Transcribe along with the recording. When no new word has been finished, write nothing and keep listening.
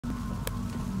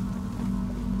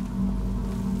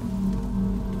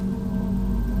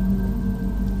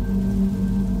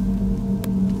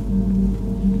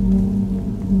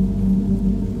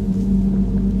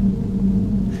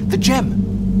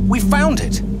gem! We found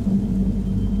it!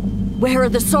 Where are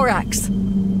the Sorax?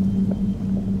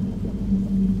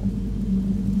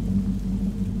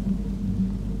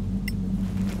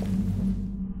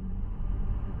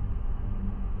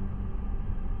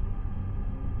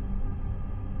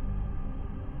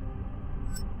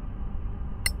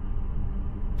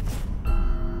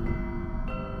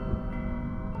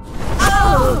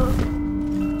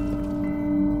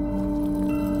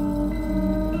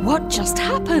 What just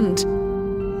happened?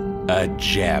 A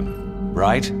gem,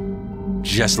 right?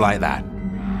 Just like that.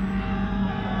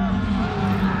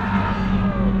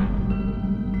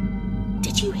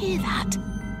 Did you hear that?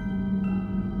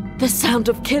 The sound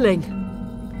of killing.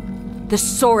 The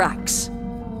Sorax.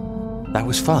 That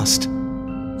was fast.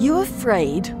 You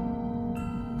afraid?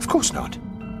 Of course not.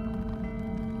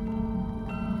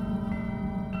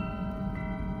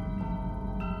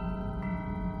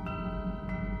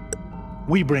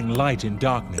 We bring light in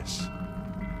darkness.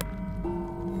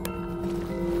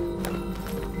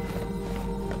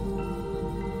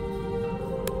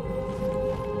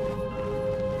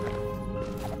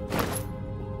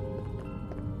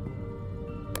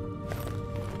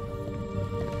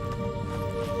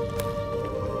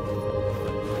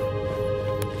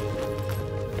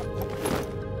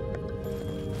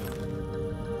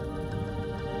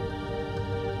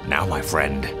 Now, my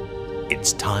friend,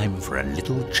 it's time for a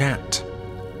little chat.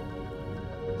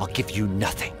 I'll give you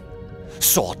nothing.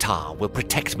 Solasta will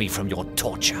protect me from your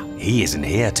torture. He isn't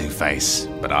here, Two-Face,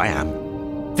 but I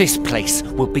am. This place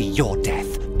will be your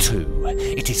death, too.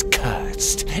 It is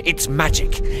cursed. Its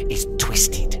magic is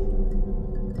twisted.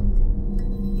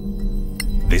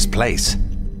 This place?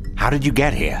 How did you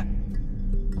get here?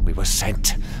 We were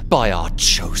sent by our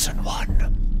chosen one.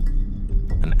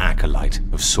 An acolyte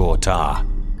of Solasta.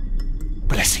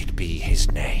 Blessed be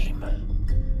his name.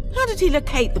 How did he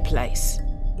locate the place?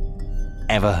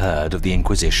 Ever heard of the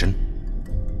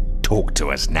Inquisition? Talk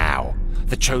to us now.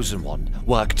 The chosen one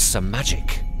worked some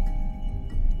magic.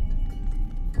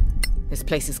 This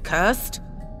place is cursed?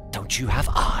 Don't you have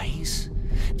eyes?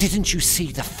 Didn't you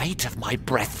see the fate of my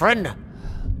brethren?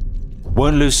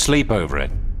 Won't lose sleep over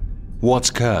it.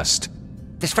 What's cursed?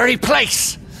 This very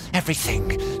place!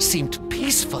 Everything seemed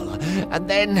peaceful, and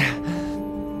then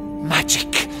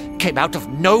magic came out of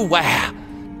nowhere,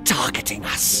 targeting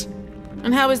us.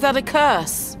 And how is that a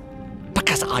curse?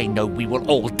 Because I know we will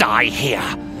all die here.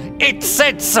 It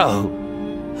said so!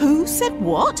 Who said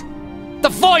what? The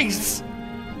voice!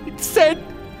 It said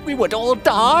we would all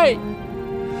die.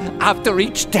 After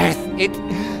each death,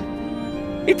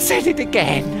 it said it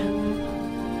again.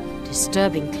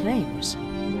 Disturbing claims.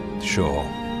 Sure,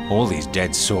 all these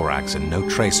dead Sorax and no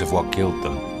trace of what killed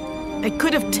them. They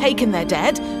could have taken their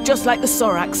dead, just like the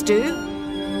Sorax do.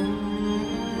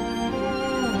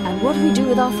 And what do we do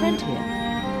with our friend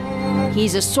here?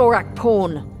 He's a Sorak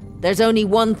pawn. There's only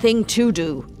one thing to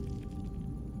do.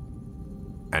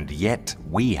 And yet,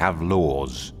 we have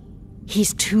laws.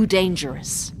 He's too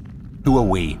dangerous. Who are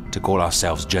we to call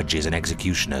ourselves judges and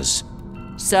executioners?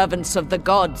 Servants of the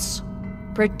gods.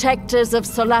 Protectors of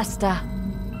Solasta.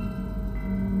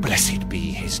 Blessed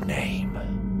be his name.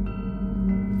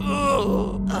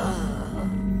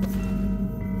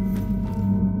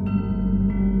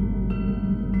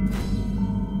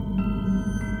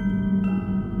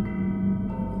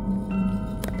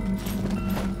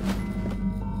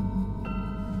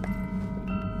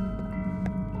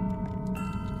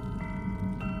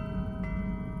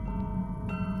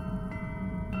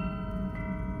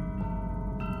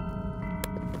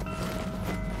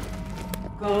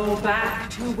 Go back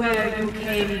to where you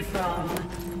came from,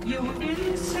 you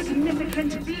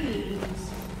insignificant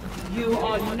beings. You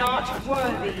are not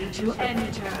worthy to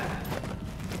enter.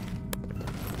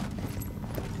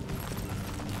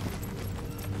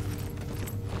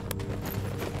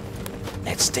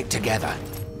 Let's stick together.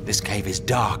 This cave is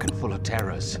dark and full of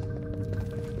terrors.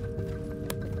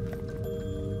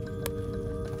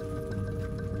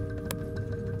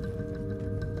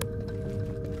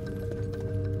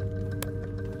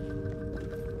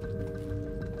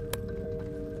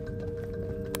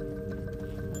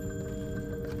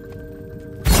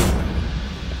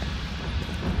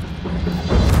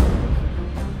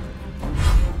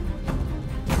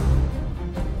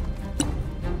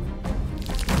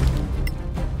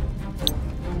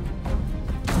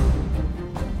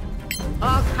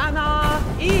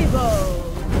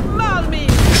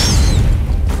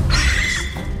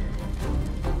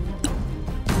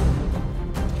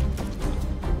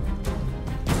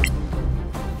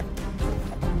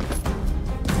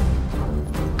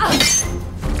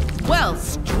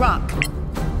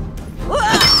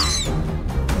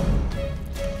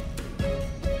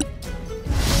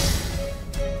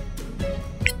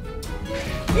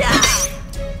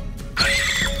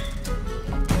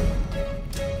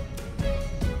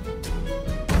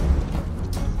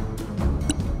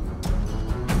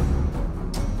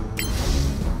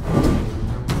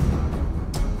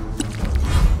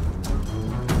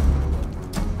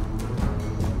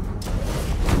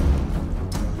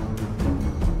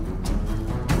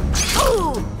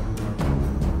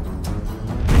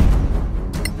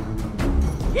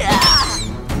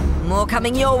 More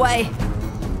coming your way.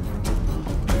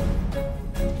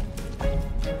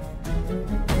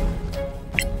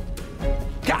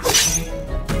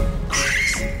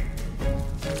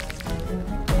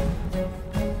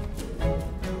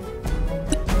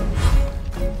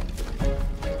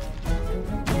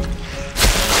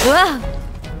 Ah!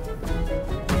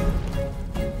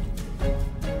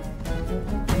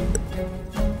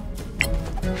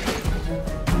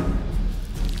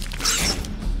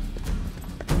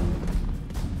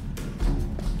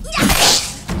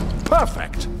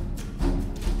 Perfect!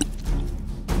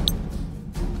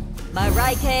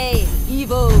 Marike,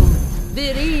 Evo,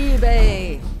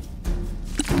 Viribe.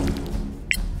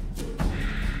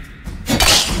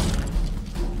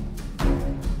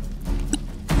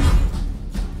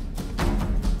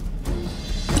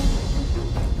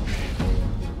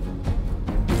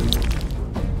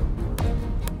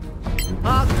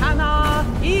 Arcana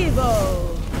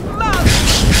Evo!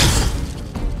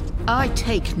 I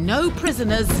take no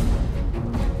prisoners.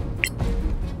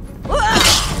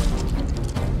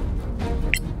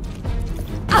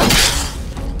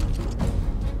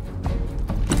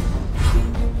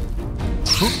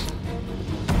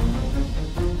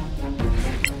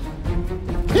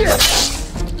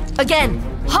 Again,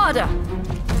 harder.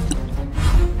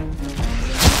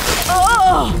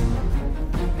 Oh!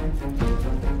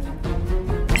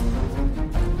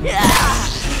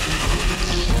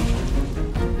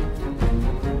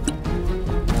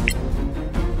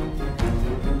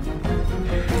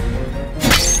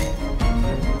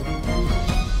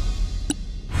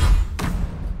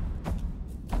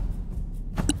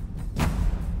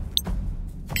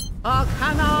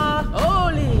 Arcana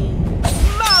Oli!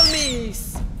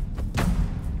 Malmis!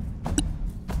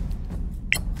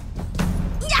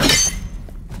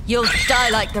 You'll die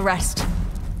like the rest.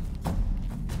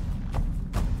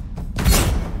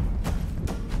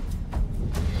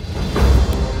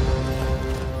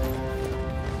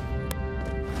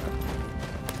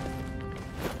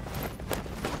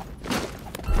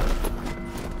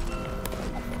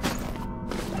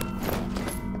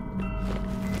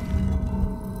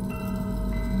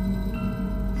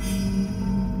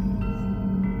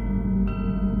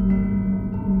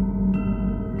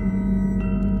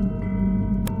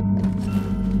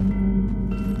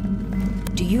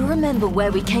 Do you remember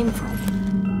where we came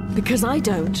from? Because I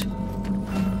don't.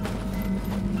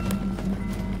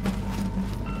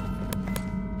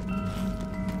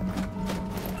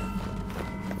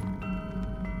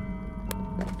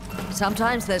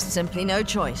 Sometimes there's simply no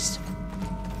choice.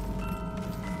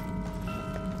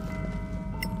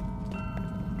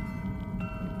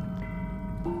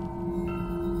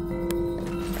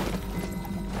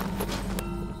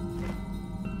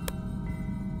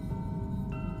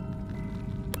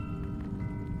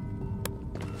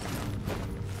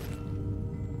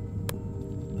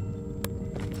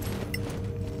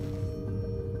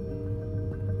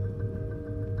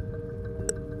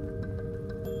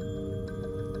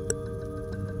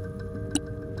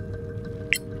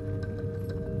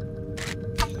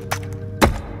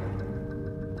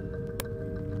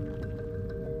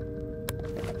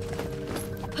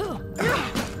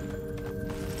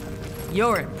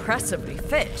 You're impressively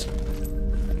fit.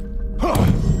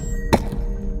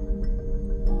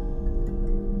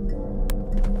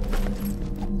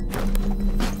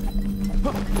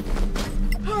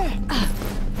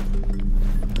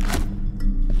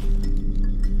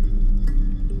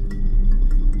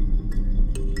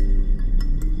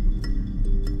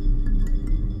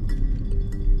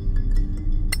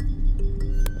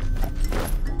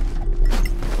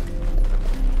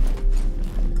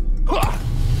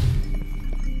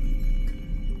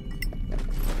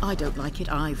 I don't like it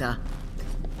either.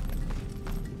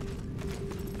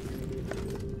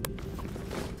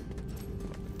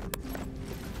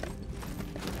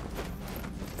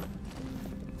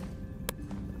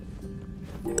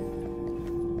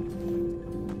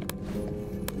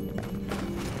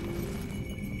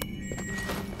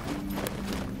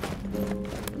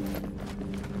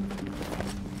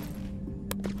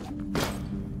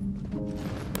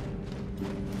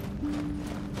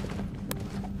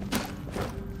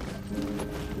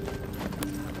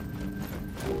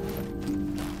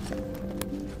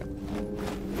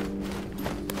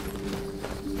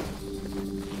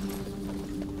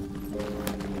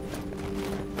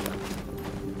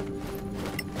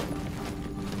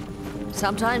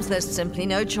 Sometimes there's simply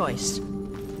no choice.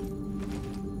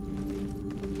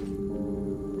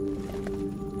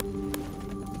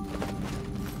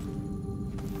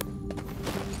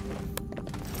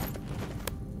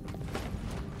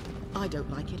 I don't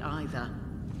like it either.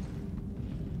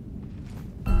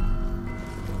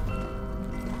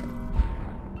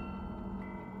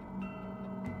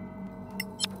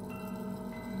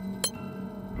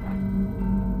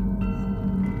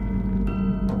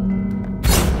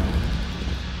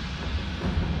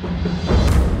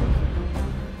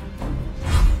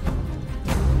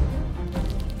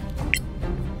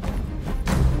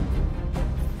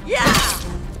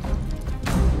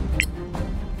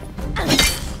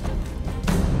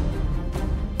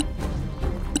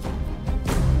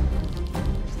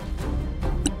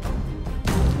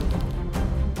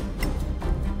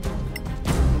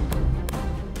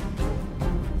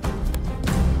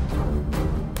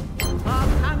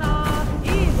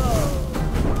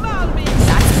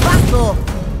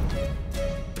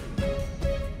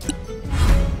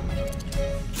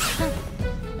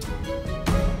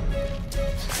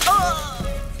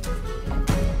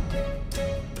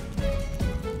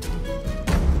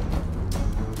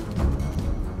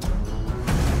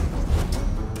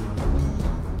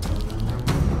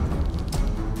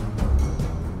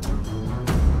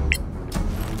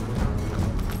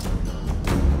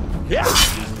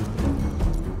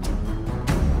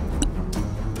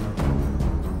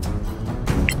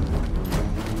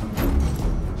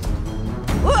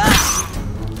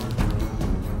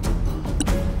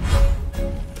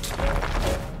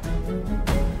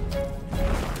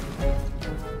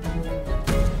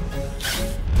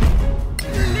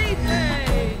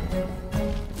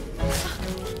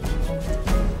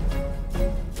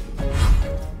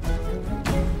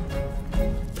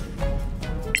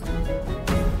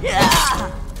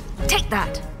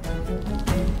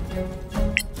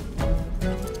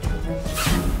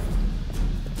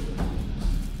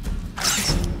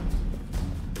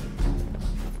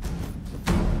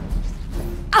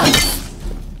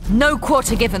 No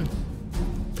quarter given.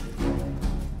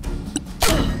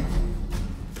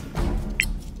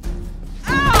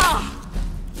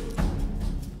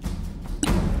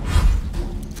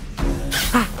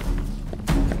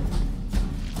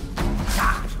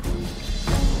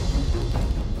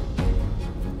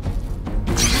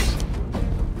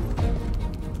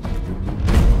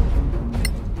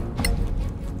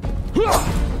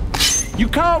 You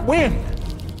can't win!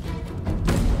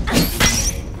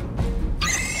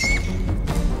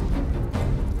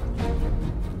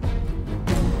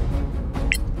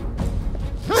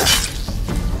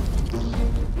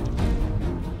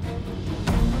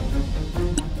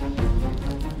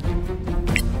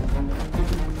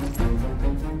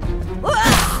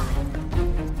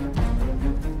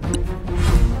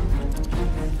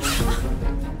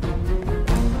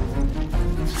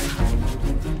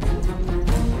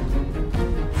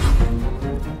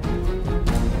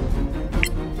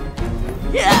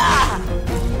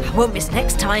 I won't miss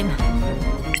next time.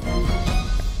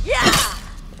 Yeah!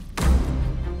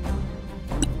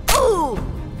 Ooh!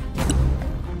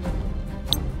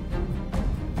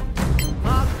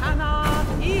 Arcana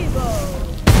Evo!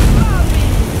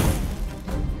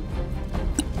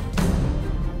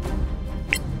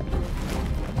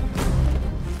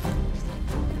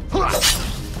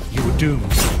 You were doomed.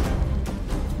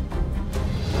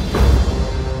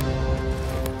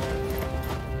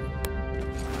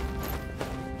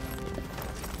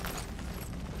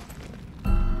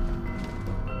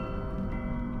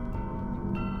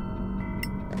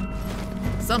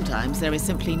 Sometimes there is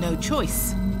simply no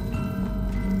choice.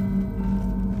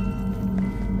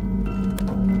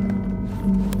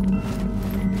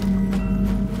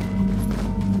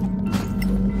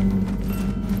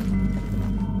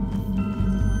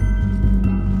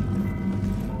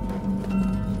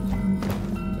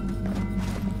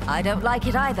 I don't like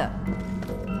it either.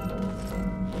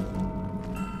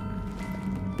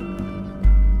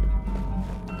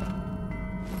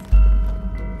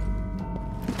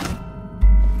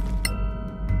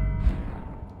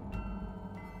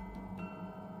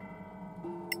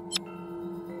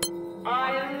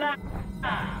 I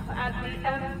laugh at the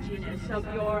emptiness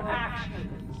of your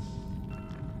actions.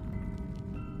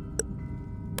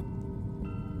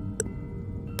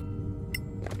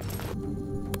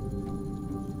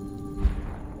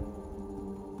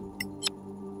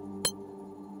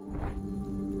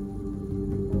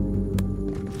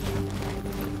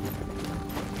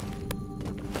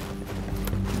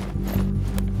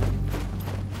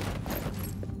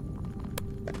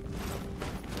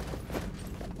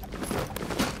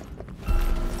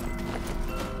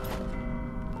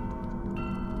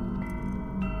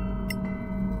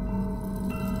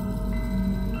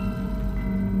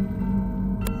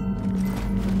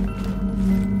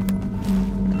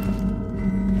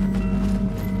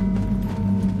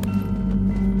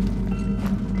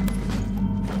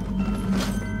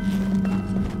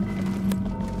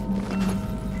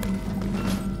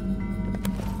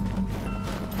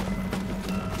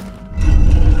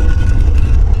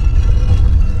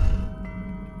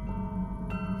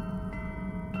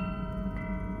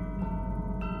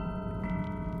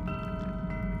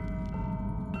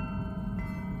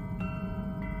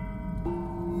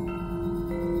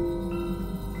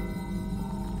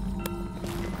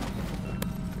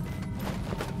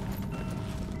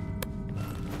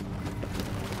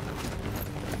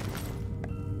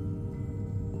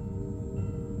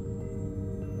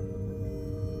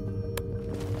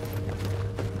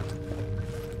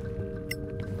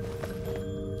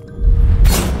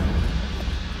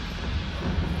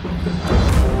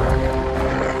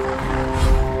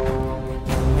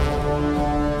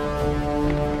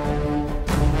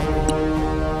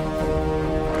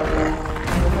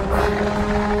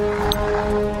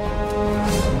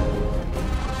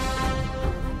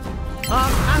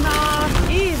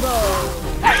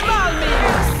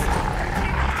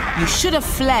 You should have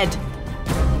fled.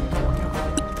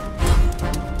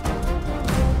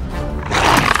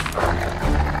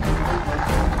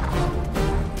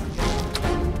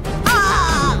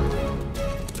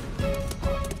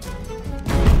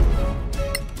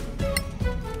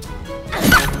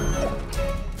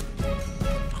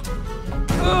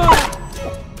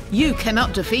 You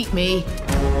cannot defeat me.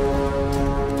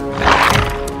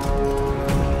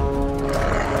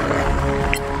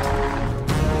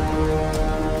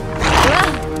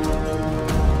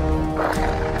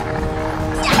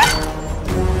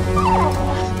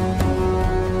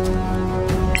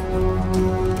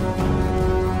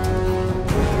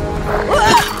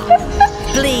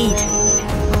 Bleed.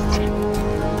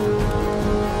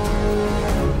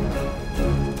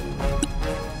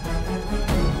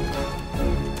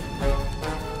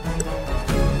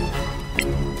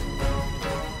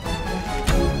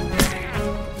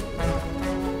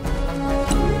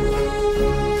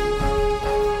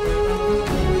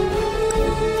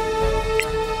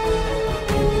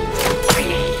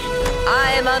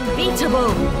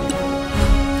 unbeatable!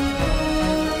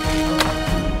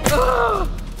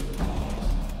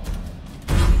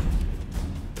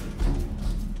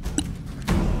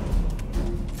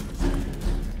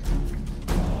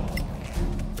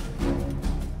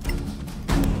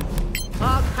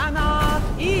 Arcana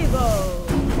Evil!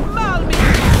 Malmi!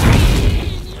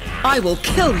 I will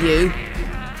kill you!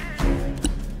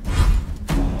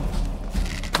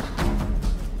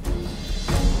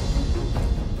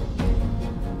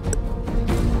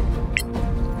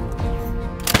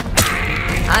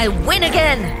 I win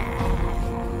again!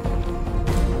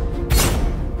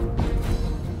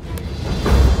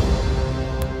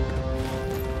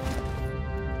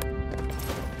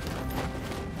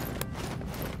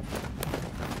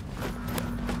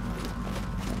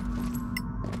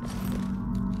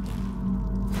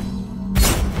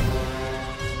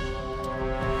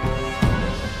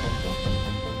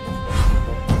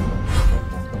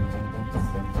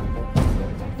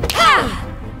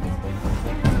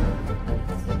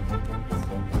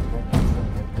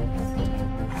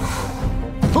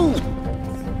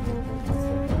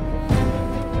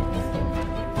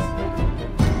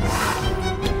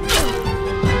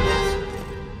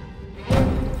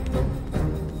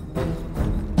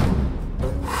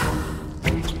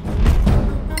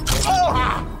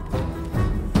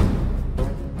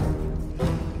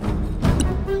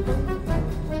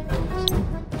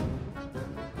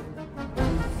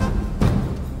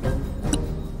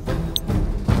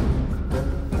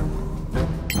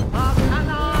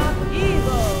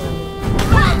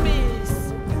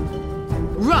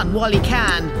 Run while you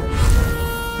can.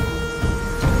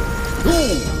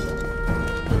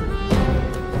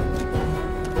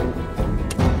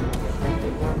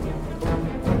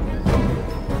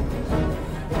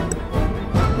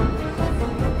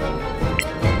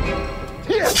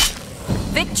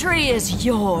 Victory is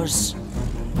yours.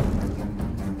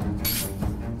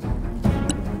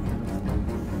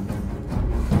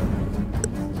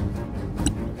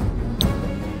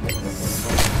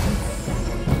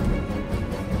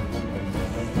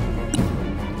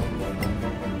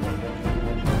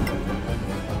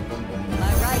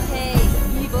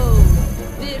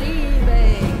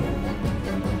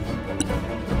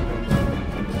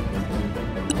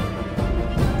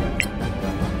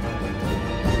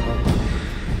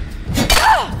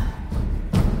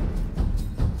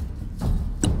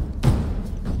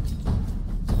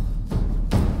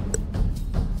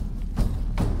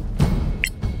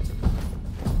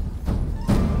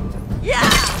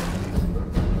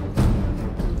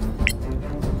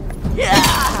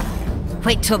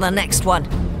 Wait till the next one.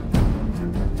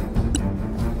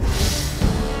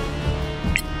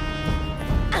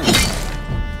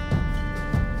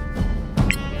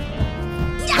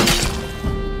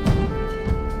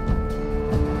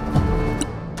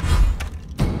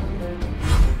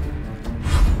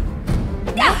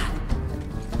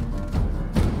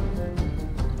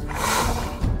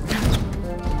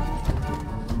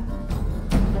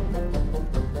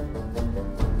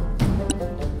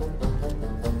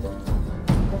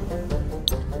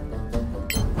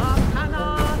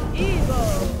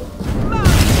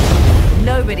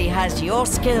 Nobody has your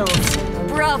skills.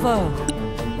 Bravo!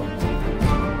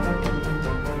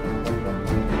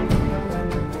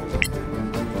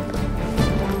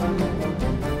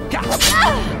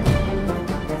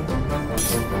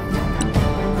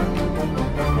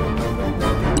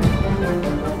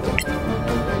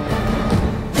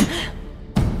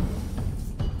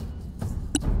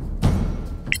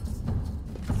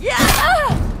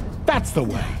 That's the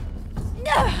way.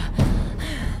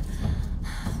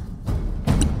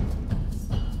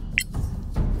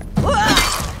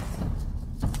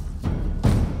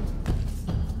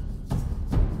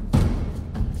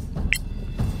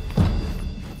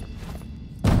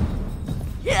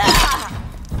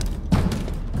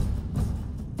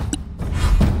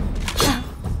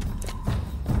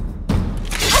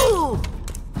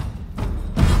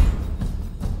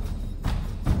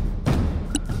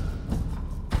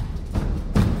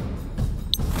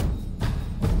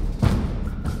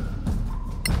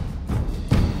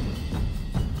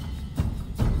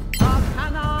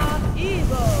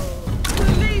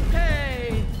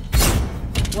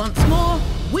 Once more,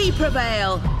 we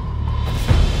prevail.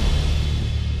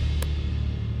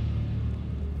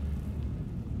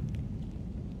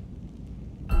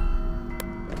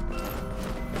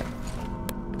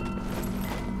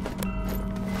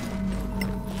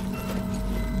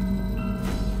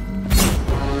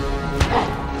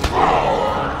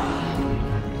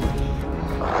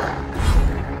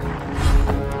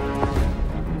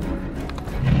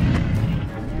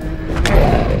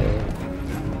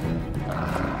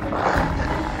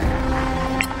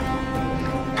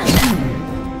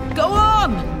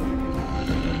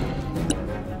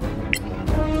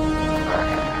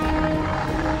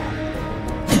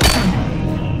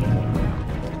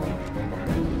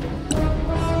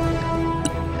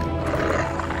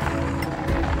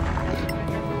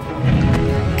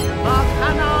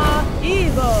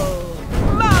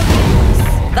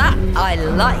 I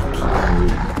like.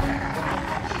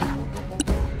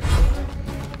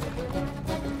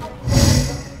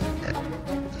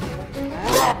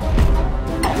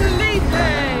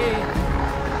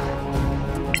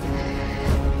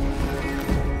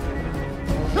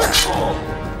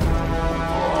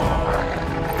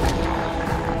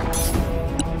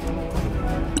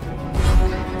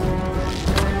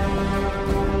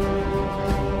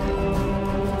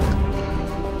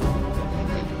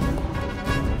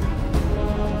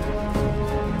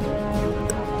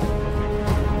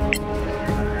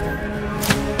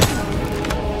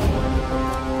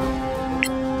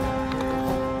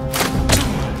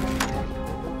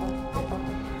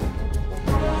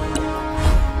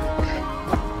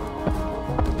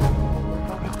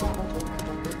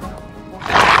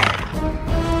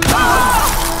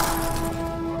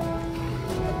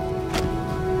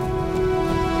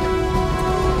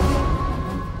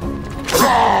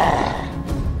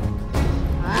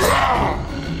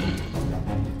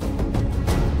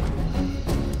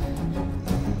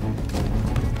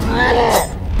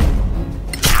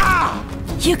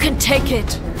 You can take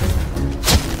it!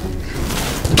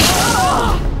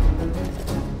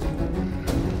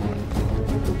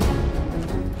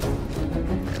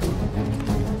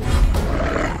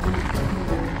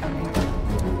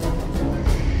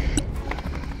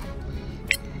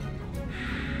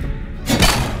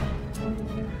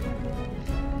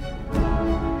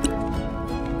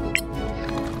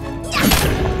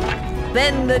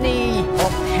 Bend the knee or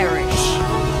perish.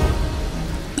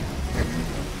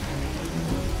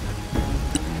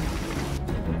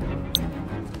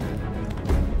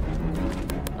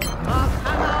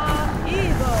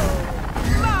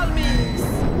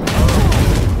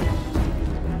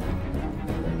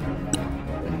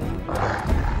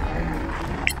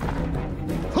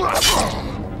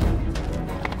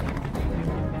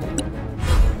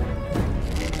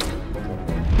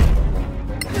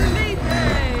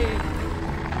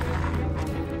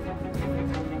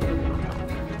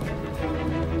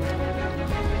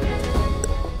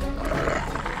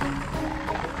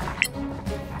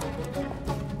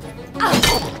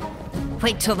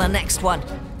 Wait till the next one.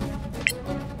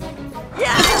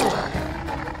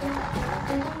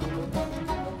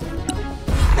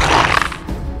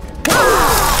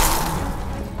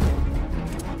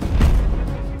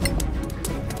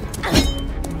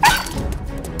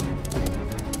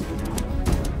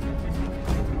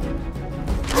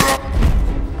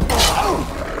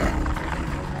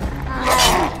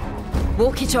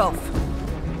 Walk it off.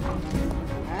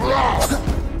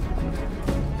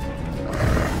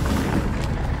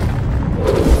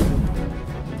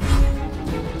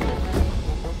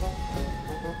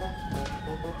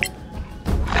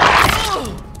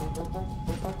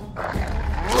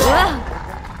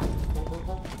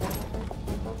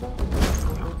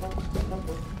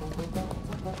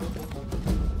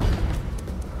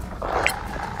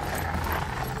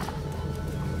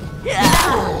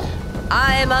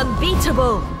 I am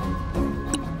unbeatable!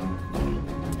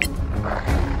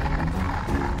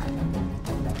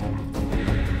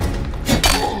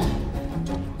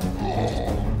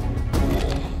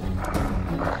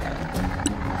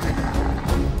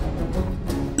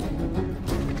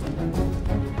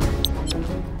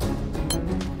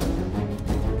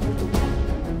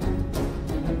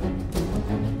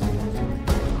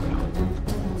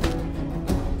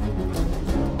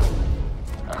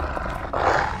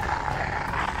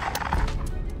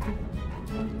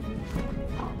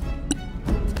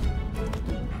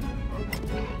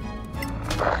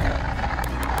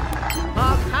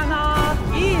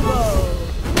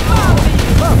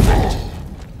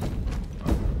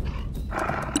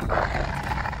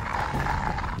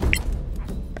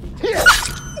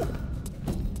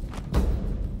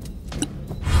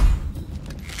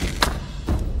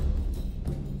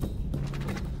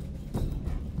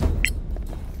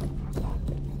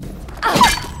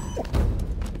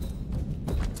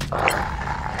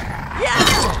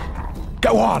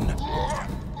 Go on!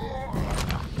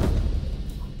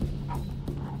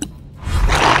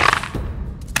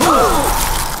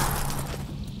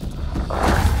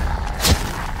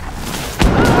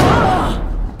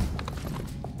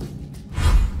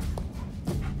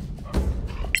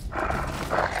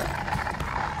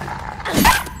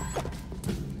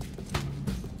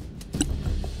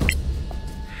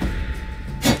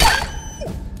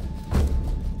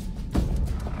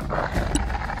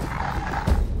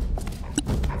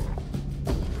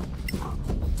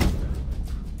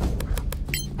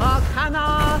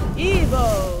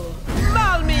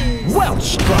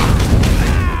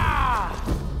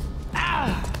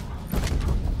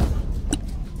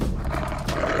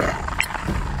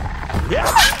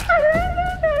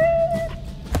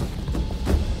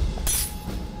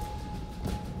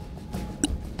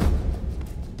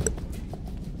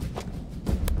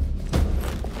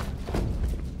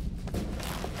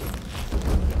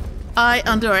 I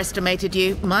underestimated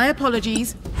you. My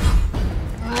apologies.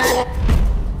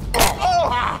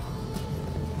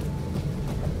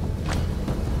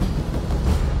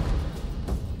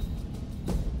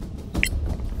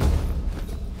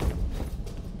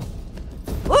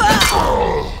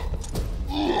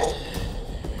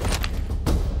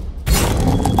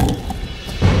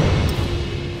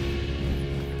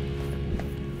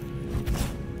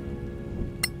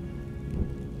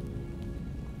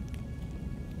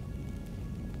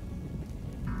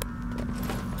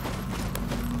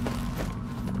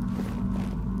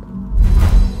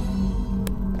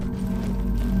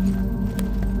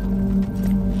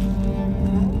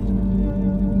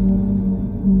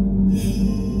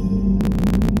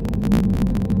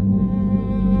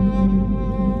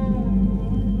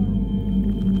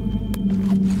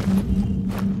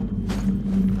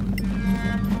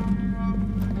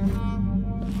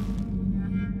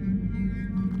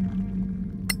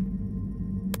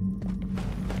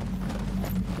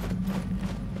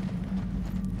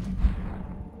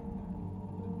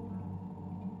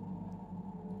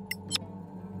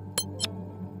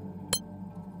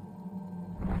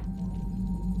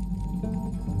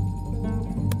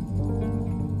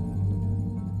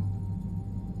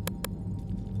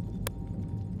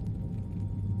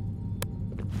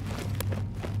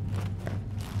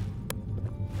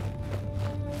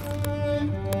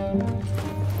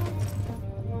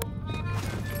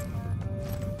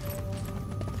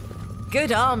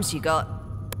 Good arms you got.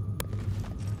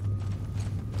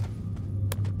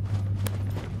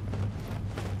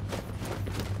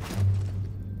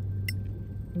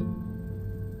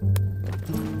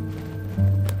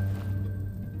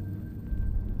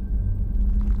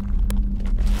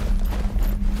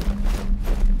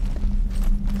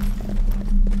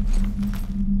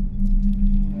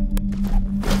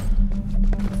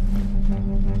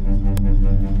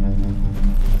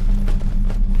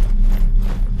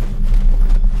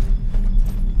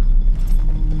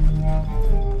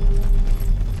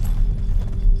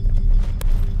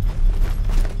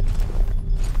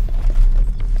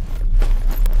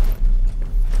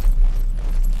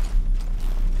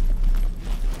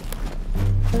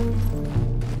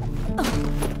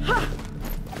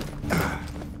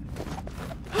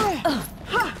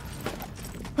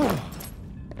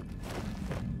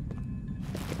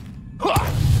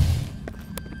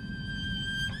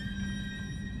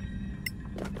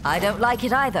 I don't like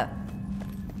it either.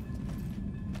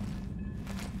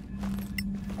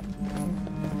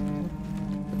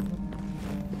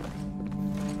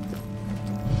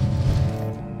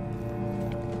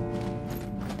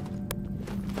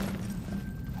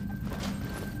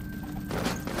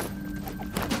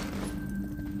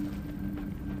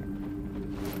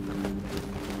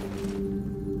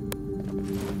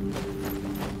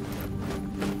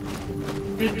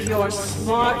 Think you're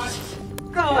smart?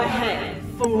 Go ahead,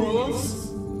 fools.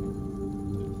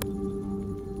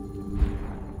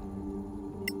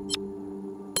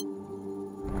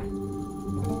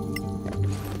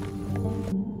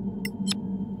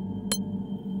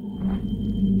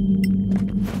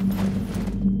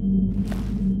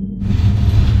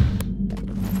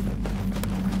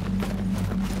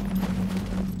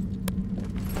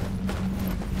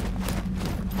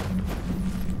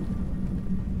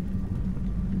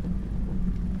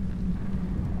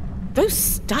 Those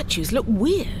statues look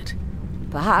weird.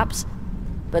 Perhaps.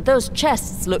 But those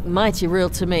chests look mighty real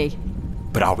to me.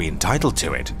 But are we entitled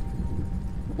to it?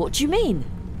 What do you mean?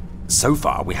 So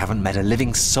far, we haven't met a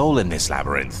living soul in this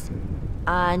labyrinth.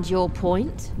 And your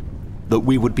point? That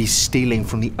we would be stealing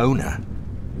from the owner.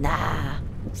 Nah.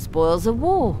 Spoils of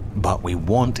war. But we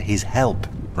want his help,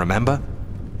 remember?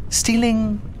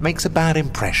 Stealing makes a bad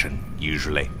impression,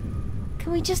 usually.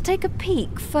 Can we just take a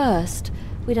peek first?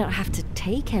 We don't have to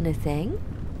take anything.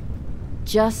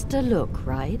 Just a look,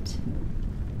 right?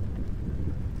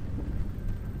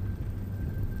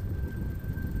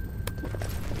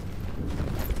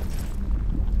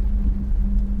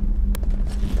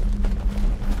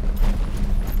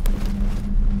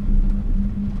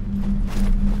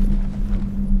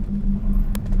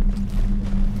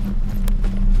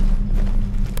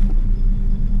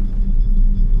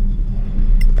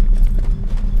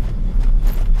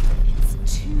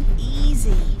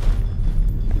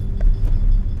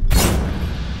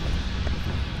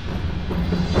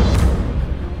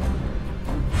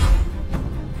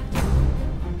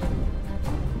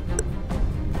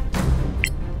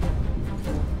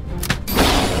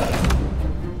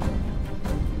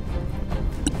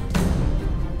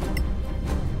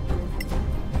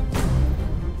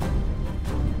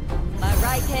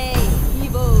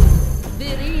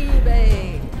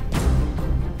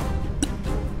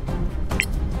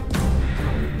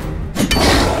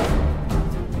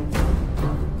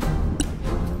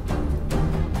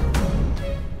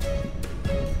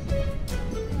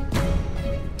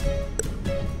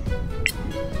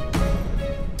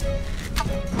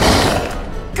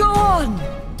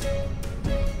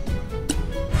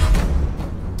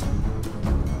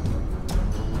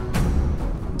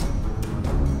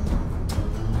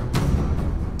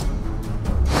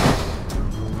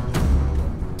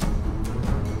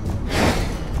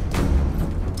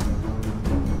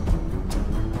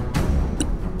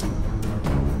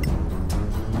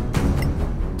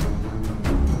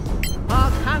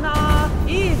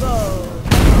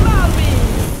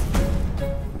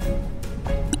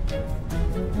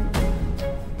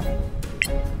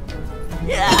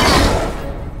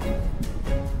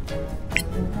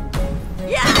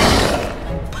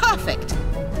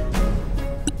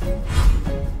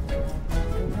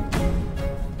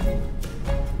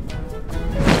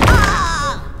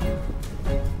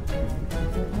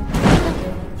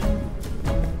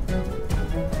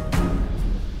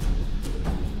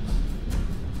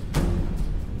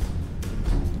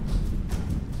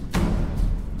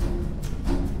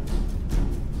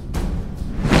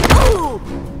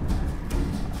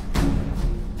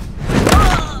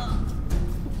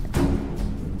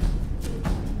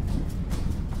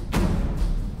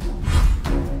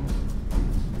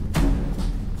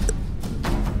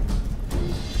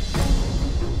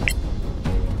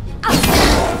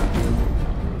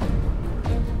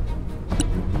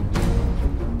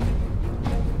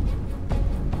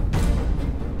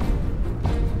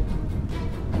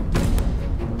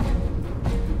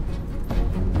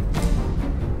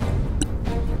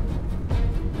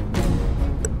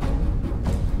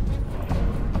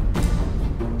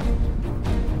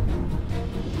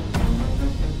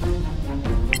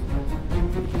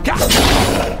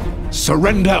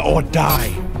 Surrender or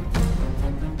die.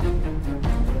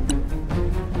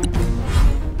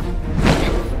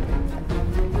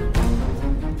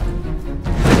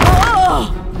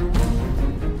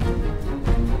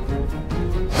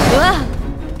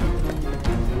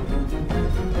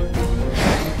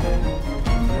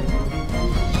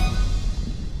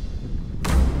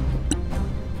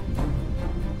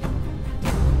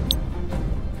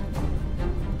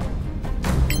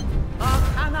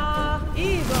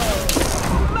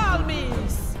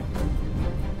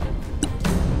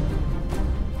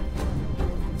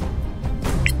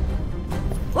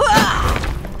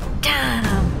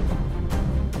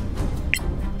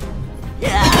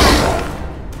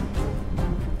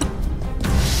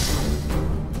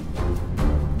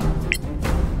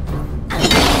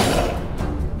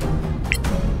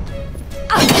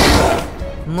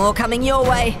 More coming your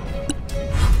way.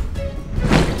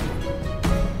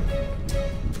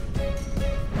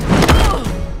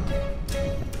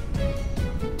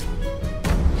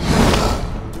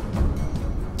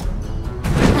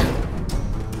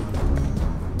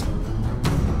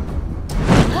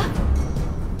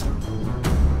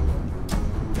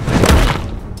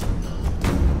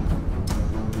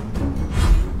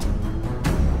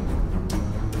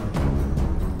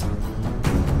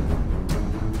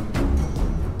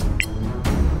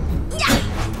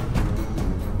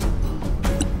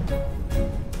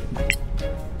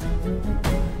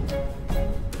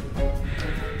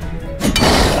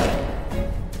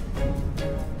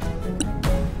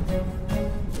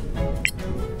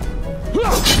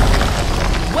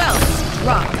 Well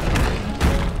struck.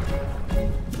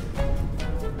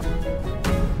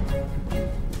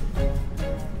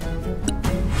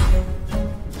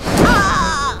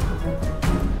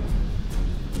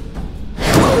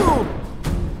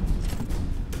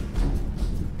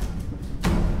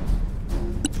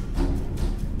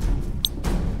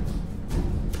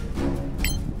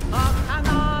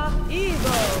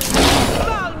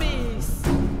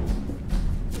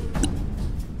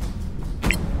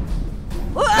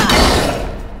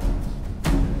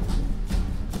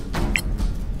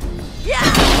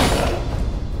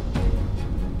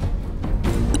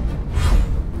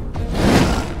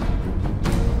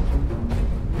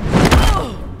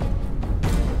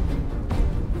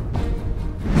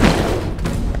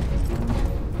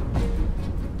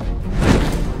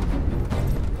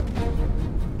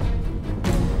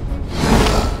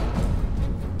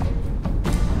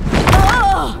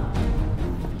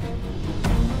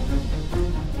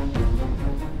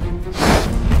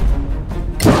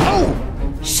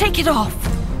 Shake it off!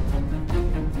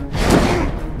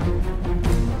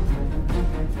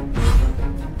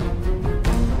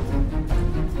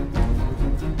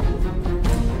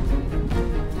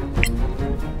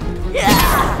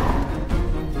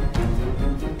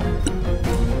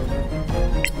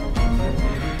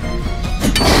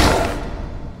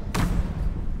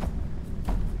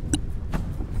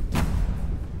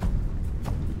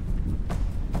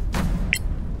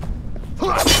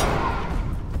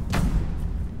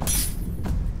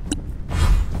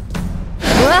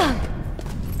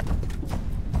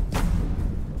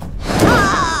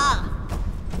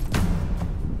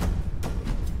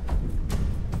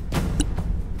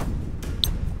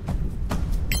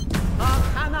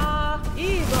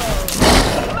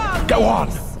 Go on!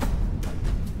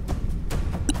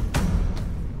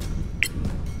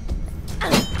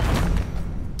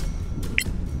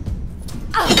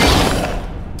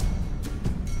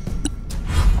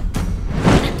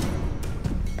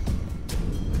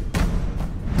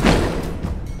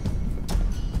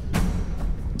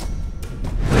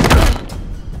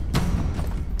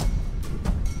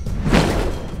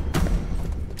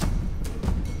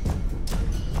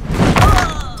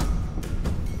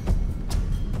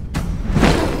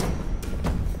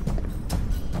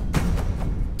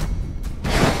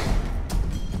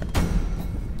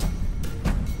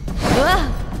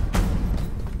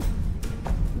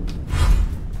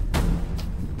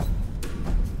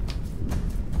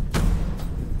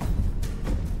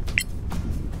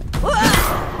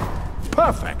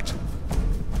 Perfect!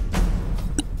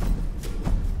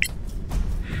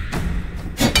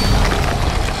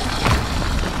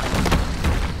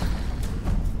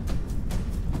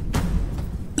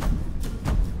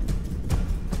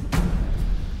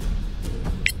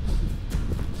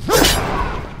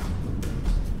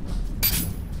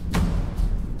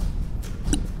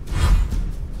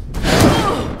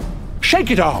 Shake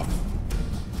it off!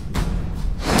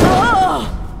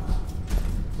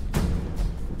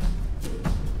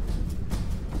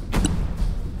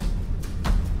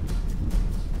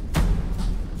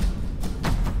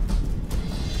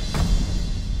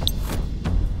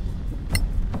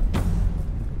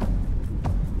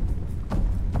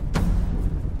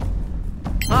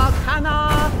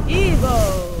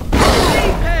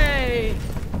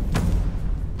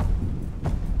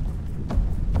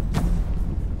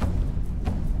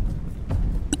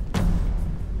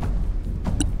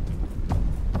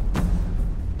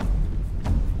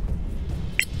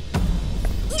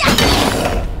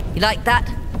 You like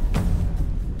that?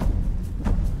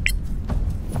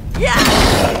 Yeah!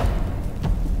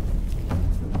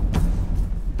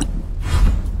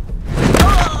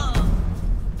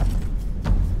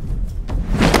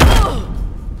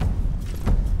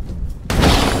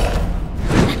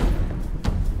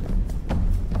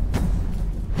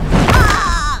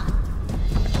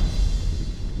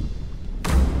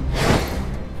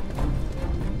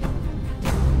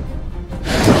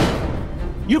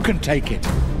 You can take it.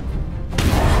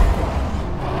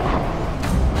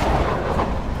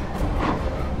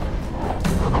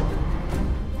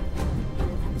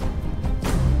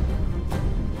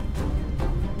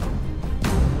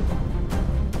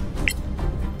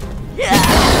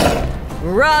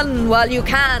 Run while you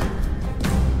can.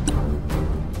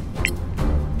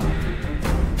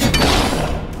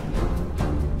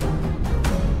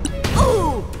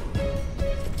 Ooh!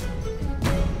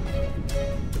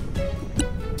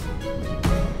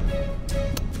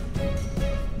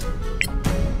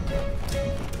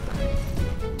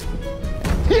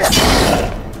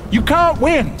 You can't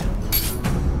win.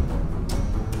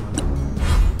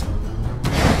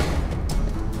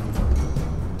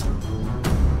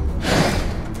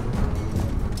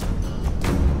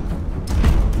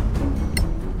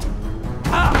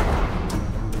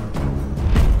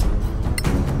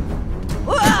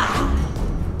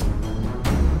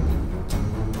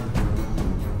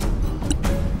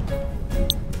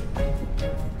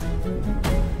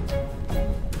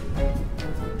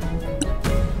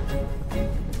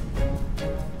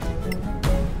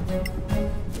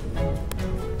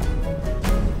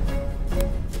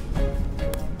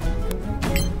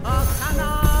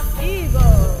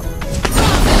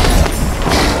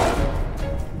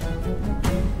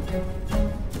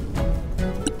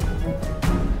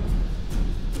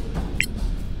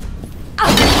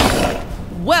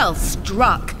 Well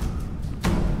struck.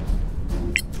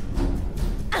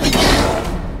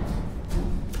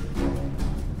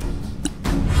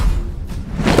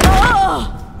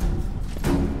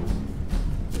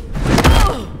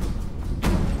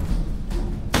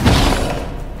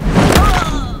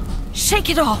 Shake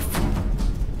it off!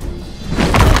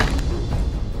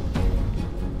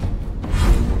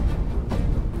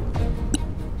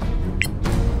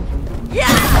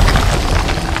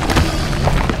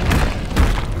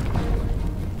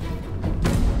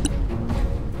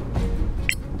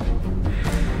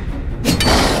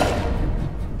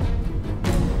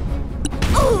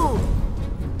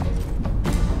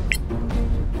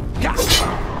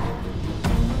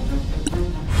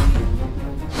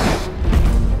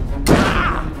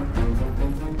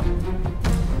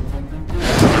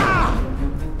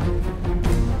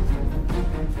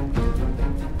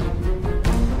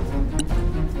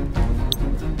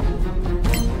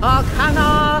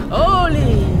 Arcana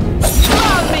Oli!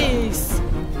 Armies!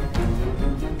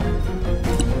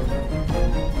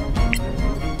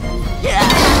 Yeah!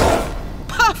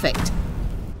 Perfect!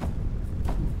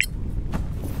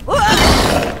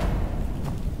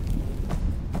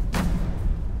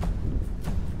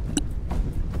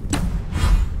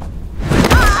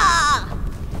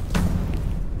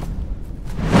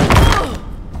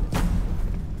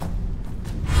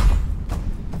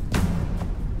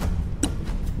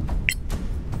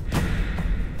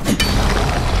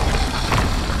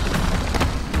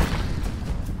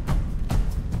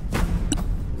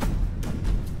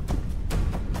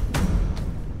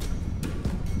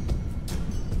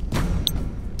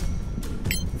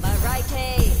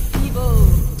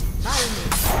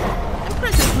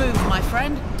 Impressive move, my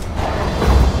friend.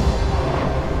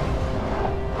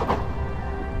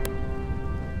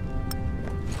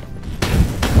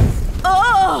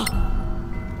 Oh!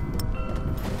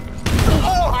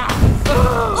 Oh! Ah!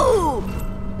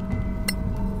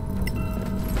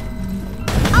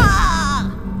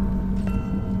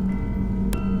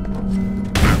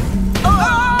 Oh!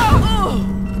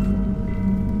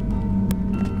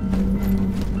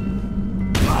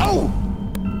 Oh!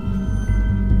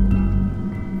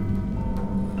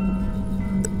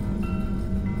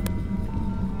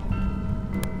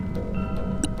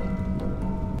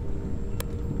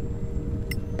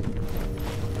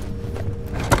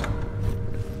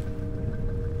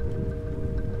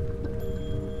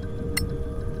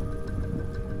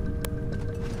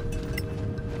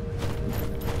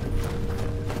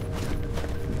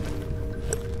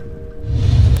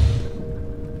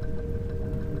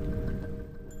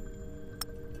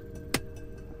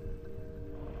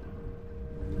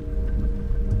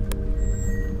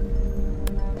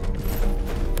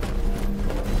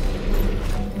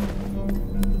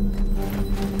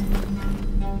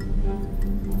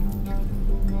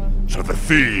 So the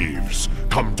thieves,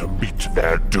 come to meet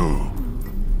their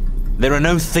doom. There are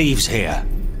no thieves here.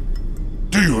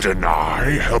 Do you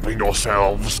deny helping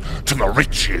yourselves to the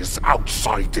riches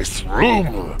outside this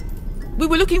room? We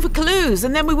were looking for clues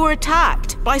and then we were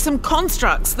attacked by some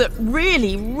constructs that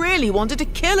really wanted to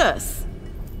kill us.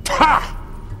 Ha!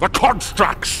 The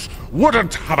constructs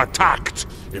wouldn't have attacked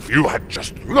if you had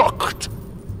just looked.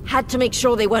 Had to make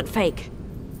sure they weren't fake.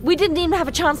 We didn't even have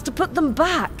a chance to put them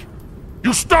back.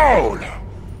 You stole!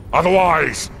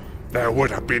 Otherwise, there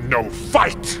would have been no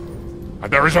fight.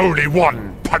 And there is only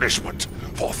one punishment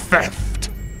for theft.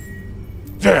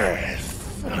 Death.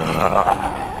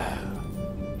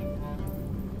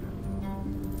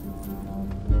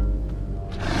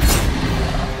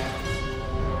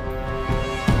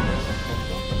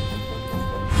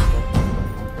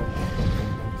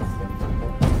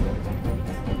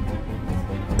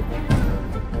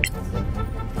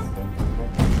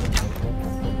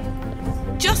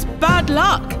 Just bad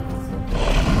luck.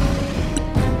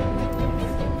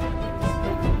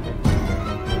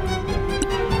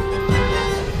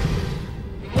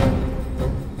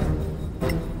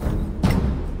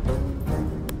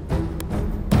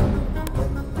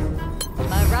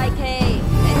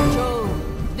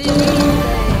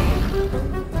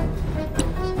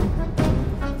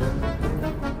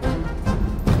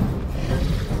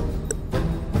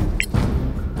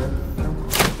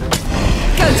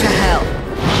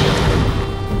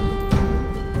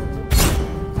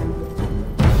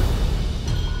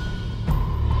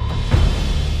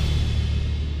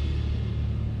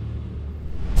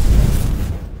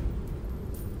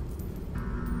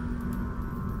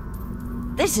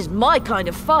 This is my kind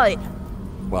of fight.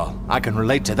 Well, I can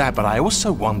relate to that, but I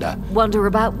also wonder... Wonder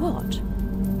about what?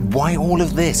 Why all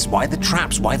of this? Why the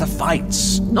traps? Why the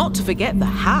fights? Not to forget the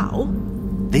how.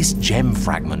 This gem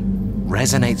fragment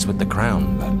resonates with the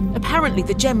crown, but... Apparently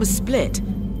the gem was split.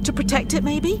 To protect it,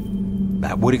 maybe?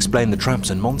 that would explain the traps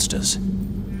and monsters.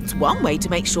 It's one way to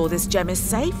make sure this gem is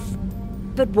safe.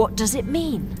 But what does it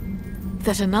mean?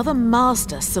 That another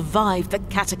master survived the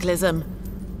cataclysm.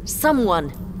 Someone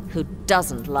who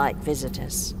doesn't like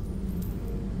visitors.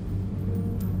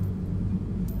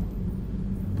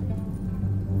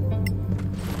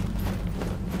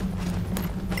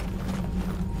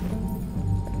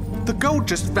 The gold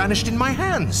just vanished in my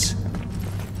hands.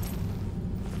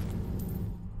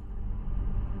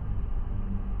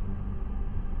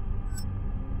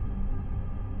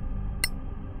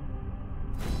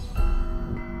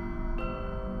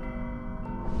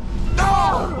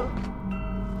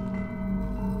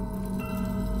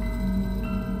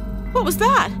 What was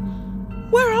that?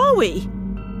 Where are we?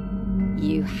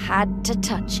 You had to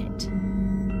touch it.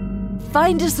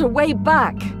 Find us a way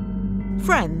back.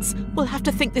 Friends, we'll have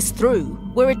to think this through.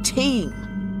 We're a team.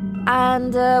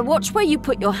 And watch where you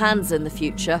put your hands in the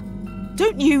future.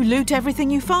 Don't you loot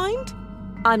everything you find?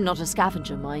 I'm not a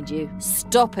scavenger, mind you.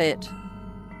 Stop it.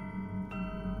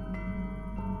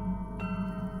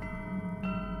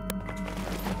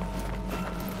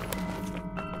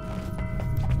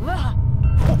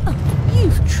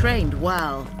 You've trained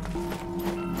well.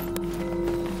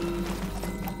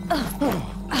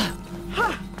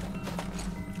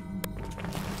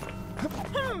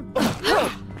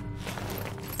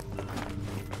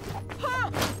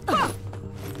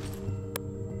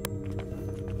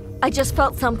 I just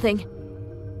felt something.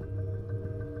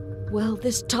 Well,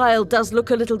 this tile does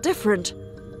look a little different.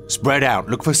 Spread out,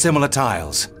 look for similar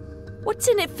tiles. What's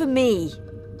in it for me?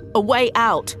 A way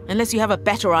out, unless you have a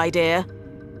better idea.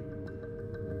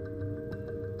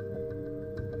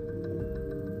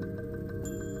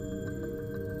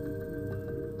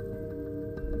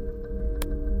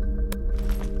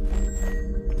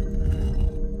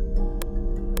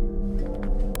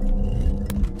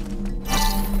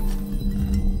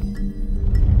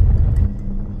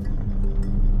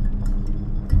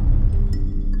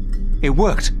 It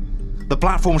worked. The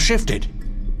platform shifted.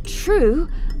 True,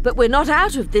 but we're not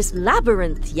out of this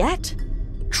labyrinth yet.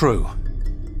 True.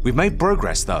 We've made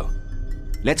progress, though.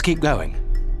 Let's keep going.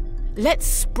 Let's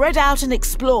spread out and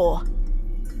explore.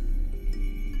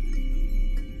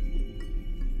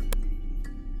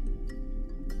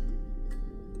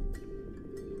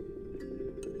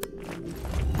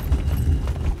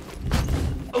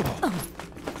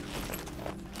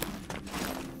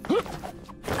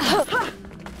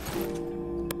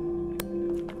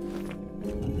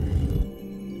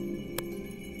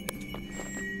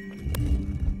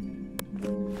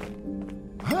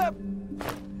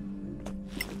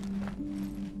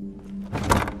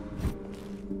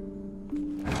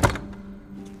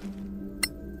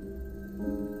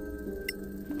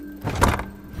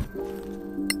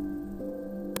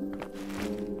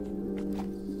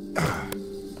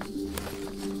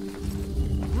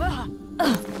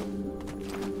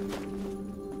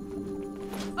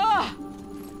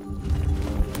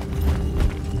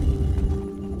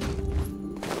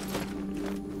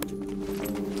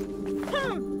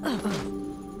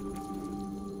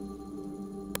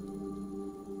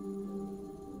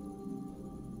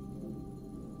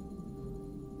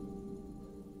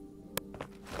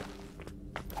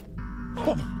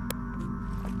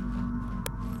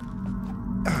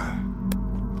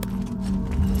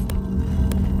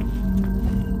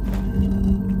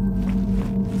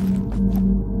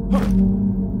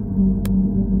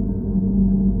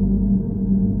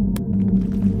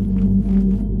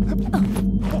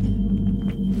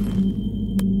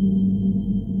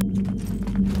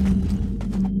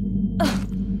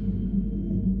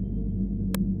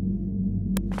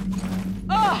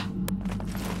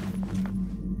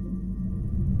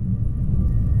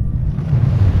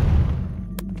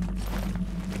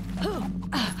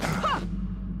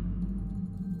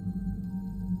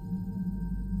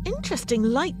 interesting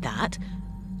light, that.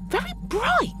 Very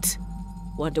bright.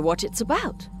 Wonder what it's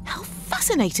about. How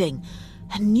fascinating.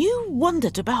 A new wonder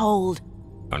to behold.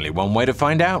 Only one way to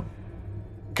find out.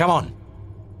 Come on.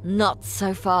 Not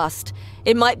so fast.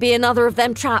 It might be another of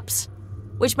them traps,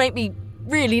 which make me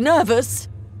really nervous.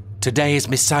 Today is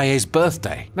Misaye's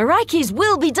birthday. Maraiki's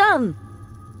will be done.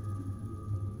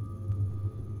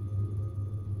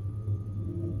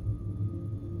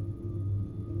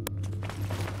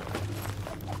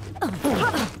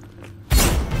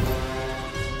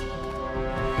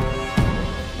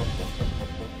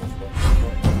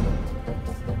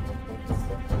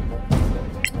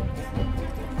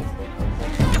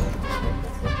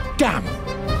 Damn!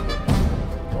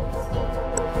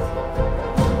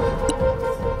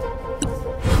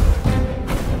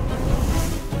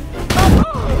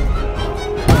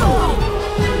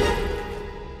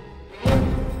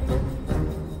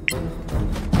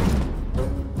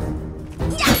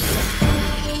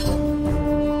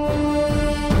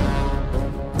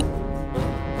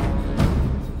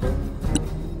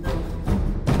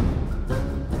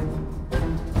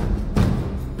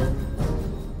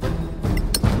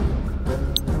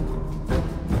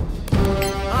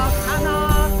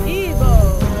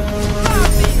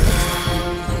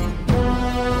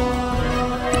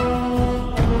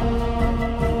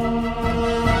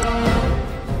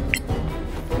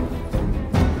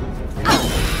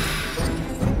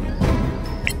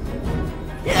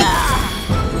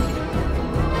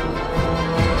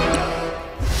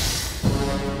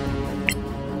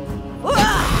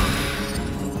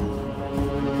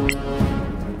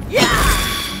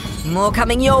 More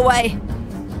coming your way.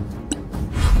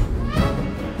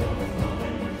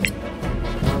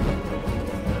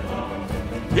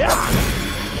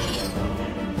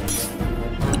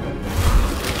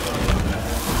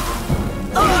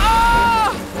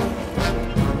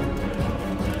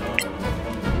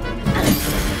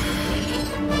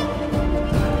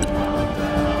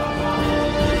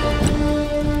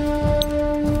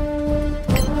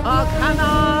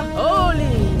 Arcana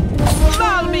Holy!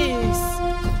 Valmis!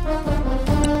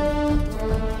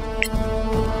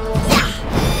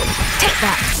 Take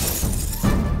that.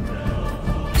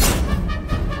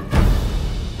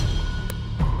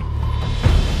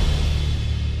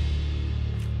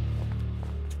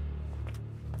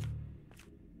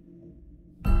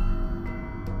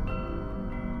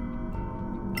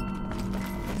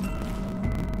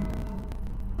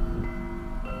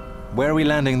 Where are we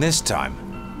landing this time?